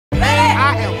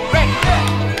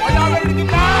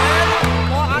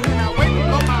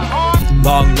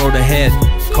Long road ahead,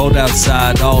 cold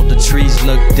outside, all the trees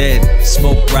look dead.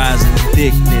 Smoke rising in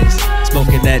thickness,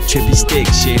 smoking that trippy stick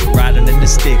shit, riding in the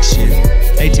stick shit.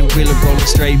 18-wheeler rolling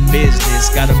straight business,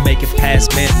 gotta make it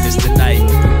past Memphis tonight.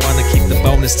 Wanna keep the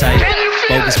bonus tight.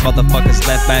 Bogus motherfuckers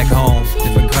left back home.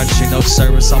 Different country, no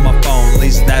service on my phone. At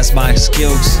least that's my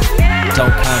excuse.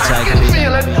 Don't contact me.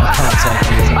 Contact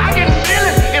you. I can feel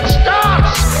it. It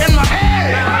starts in my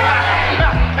head.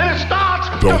 And it starts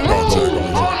to move on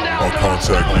down. I'll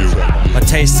contact you. My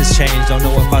taste has changed, don't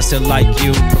know if I still like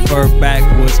you. Prefer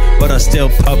backwoods, but I still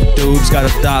puff dudes.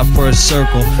 Gotta die for a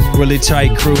circle. Really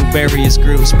tight crew, various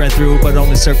groups spread through, but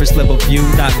only surface level view.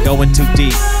 Not going too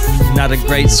deep. Not a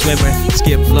great swimmer.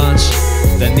 Skip lunch,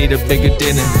 then need a bigger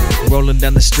dinner. Rolling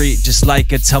down the street just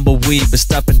like a tumbleweed, but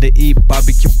stopping to eat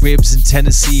barbecue ribs in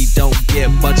Tennessee don't get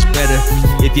much better.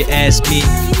 If you ask me,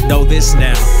 know this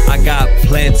now, I got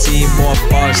plenty more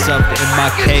bar stuff in my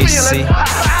case. See,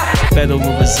 Federal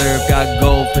Reserve got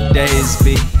gold for days,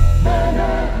 B.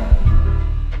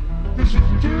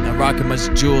 Not rocking much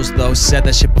jewels though, said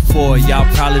that shit before. Y'all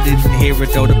probably didn't hear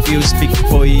it though, the views speak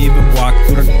before you even walk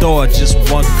through the door. Just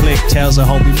one click tells a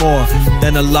homie more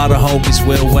than a lot of homies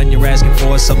will when you're asking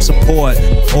for some support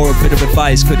or a bit of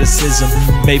advice, criticism,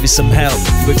 maybe some help.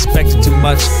 You expected too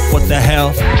much, what the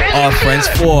hell are friends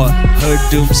for? Heard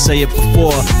Doom say it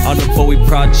before on the Bowie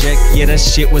project, yeah that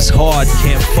shit was hard.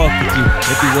 Can't fuck with you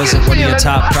if he wasn't one of your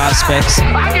top prospects,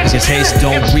 cause your taste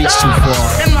don't reach too far.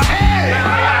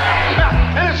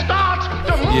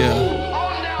 Yeah.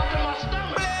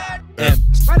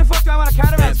 Why the fuck do I want a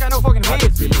caravan? It's got no fucking head.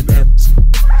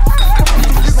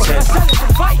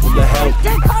 Will it help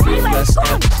you feel less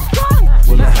empty?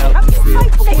 Will it help you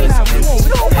feel less empty?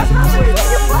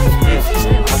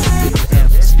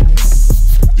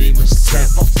 Demons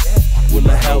tempt. Will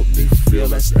it help me feel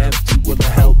less empty? Will it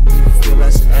help me feel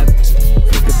less empty?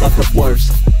 Think about the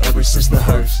worst ever since the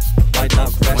hearse. Might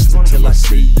not rest until I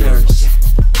see yours.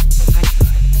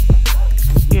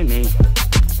 You mean?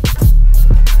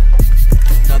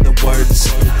 In other words,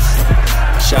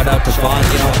 shout out to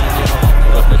Vanya.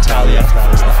 Love Natalia.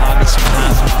 It's the honest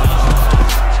man.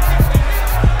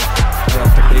 What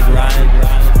up to Big Ryan?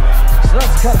 So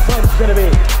that's the kind of fight it's gonna be.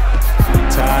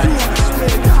 Ty.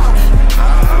 Brendo.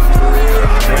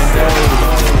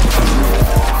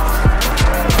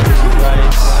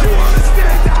 Rice.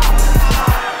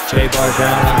 J.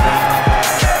 Bardell.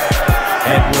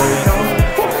 Edward.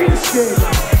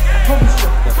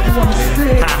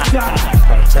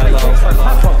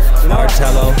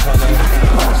 Martello,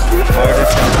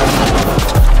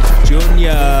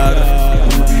 Junior,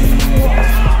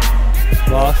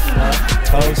 Buff,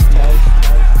 Toast,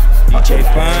 DJ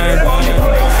Fern,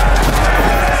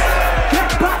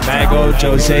 Mago,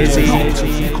 Jose Z,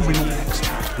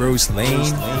 Bruce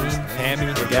Lane,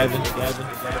 Hammy, Devin.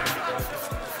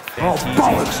 Oh,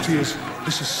 bollocks, tears.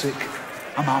 This is sick.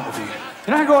 I'm out of here.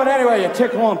 You're not going anywhere, you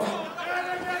tick lump.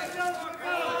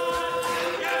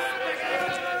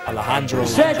 Alejandro.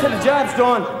 Say it till the job's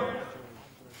done.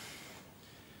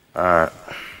 Alright.